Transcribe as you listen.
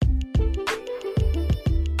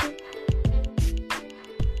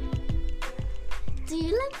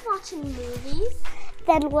like watching movies?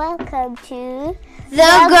 Then welcome to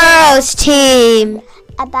The Girls Team.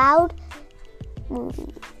 About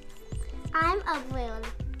movies. I'm Avril.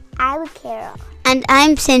 I'm Carol. And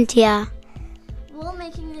I'm Cynthia. We're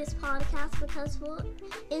making this podcast because we're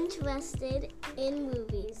interested in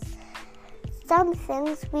movies. Some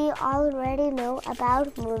things we already know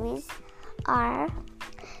about movies are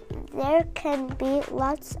there can be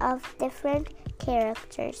lots of different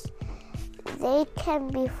characters. They can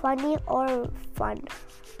be funny or fun.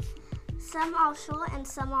 Some are short and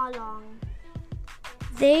some are long.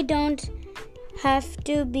 They don't have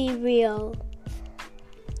to be real.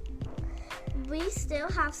 We still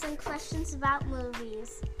have some questions about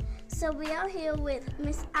movies. So we are here with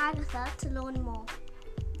Miss Agatha to learn more.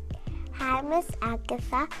 Hi, Miss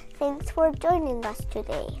Agatha. Thanks for joining us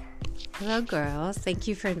today. Hello, girls. Thank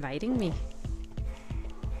you for inviting me.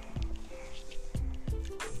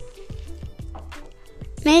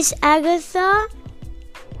 Miss Agatha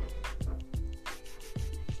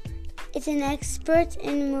is an expert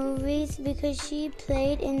in movies because she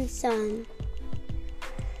played in some.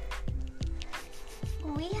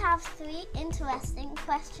 We have 3 interesting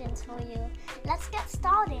questions for you. Let's get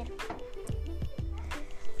started.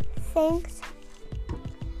 Thanks.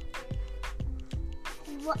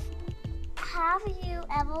 Have you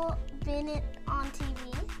ever been on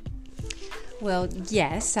TV? Well,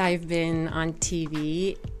 yes, I've been on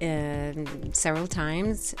TV several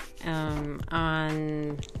times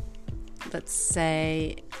on, let's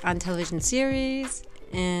say, on television series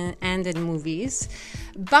and in movies.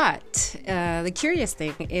 But the curious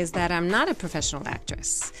thing is that I'm not a professional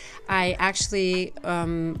actress. I actually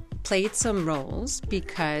played some roles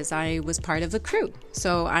because I was part of the crew.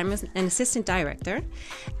 So I'm an assistant director,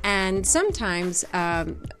 and sometimes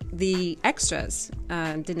the extras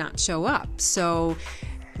did not show up. So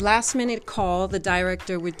last minute call, the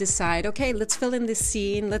director would decide, okay, let's fill in this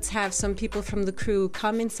scene. Let's have some people from the crew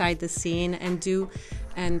come inside the scene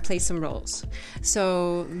and play some roles.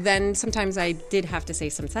 So then sometimes I did have to say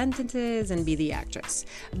some sentences and be the actress.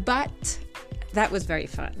 But that was very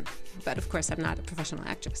fun. But of course, I'm not a professional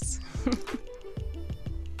actress.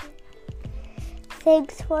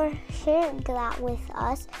 Thanks for sharing that with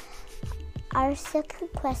us. Our second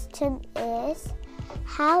question is,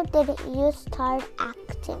 how did you start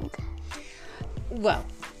acting? Well,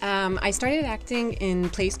 I started acting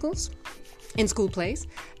in school plays.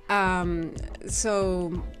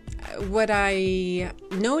 So what I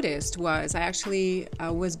noticed was I actually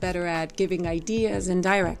was better at giving ideas and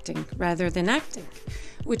directing rather than acting,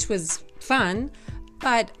 which was fun,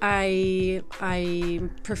 but I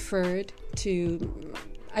preferred to,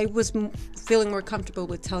 I was feeling more comfortable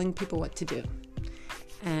with telling people what to do.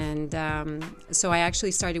 And so I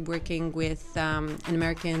actually started working with an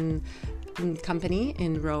American company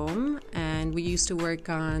in Rome, and we used to work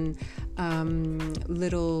on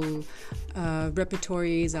little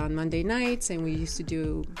repertories on Monday nights, and we used to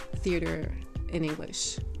do theater in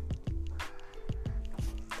English.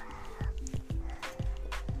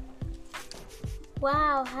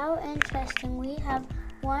 Wow, how interesting. We have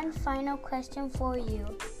one final question for you.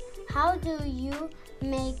 How do you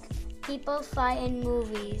make people fly in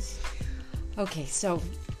movies? Okay, so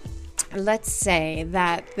let's say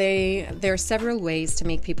that there are several ways to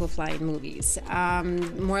make people fly in movies.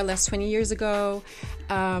 More or less 20 years ago,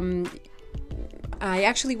 I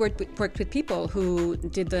actually worked with people who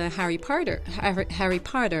did the Harry Potter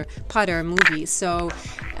movies. So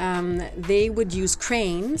they would use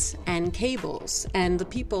cranes and cables, and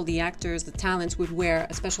the actors, the talents would wear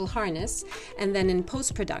a special harness. And then in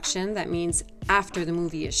post-production, that means after the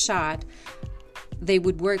movie is shot, they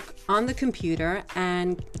would work on the computer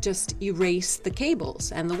and just erase the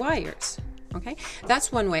cables and the wires. Okay,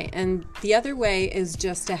 that's one way. And the other way is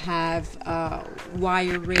just to have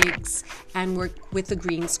wire rigs and work with the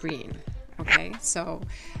green screen. Okay, so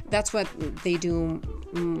that's what they do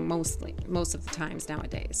most of the times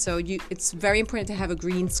nowadays. So it's very important to have a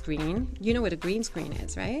green screen. You know what a green screen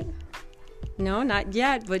is, right? No, not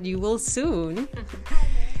yet, but you will soon.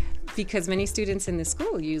 Because many students in the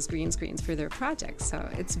school use green screens for their projects. So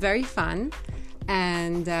it's very fun.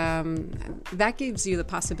 And that gives you the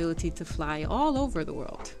possibility to fly all over the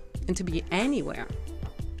world and to be anywhere.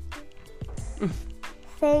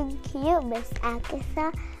 Thank you, Miss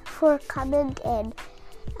Agatha, for coming in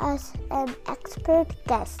as an expert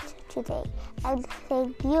guest today. And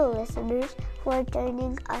thank you, listeners, for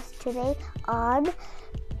joining us today on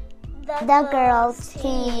The Girls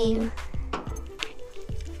Team.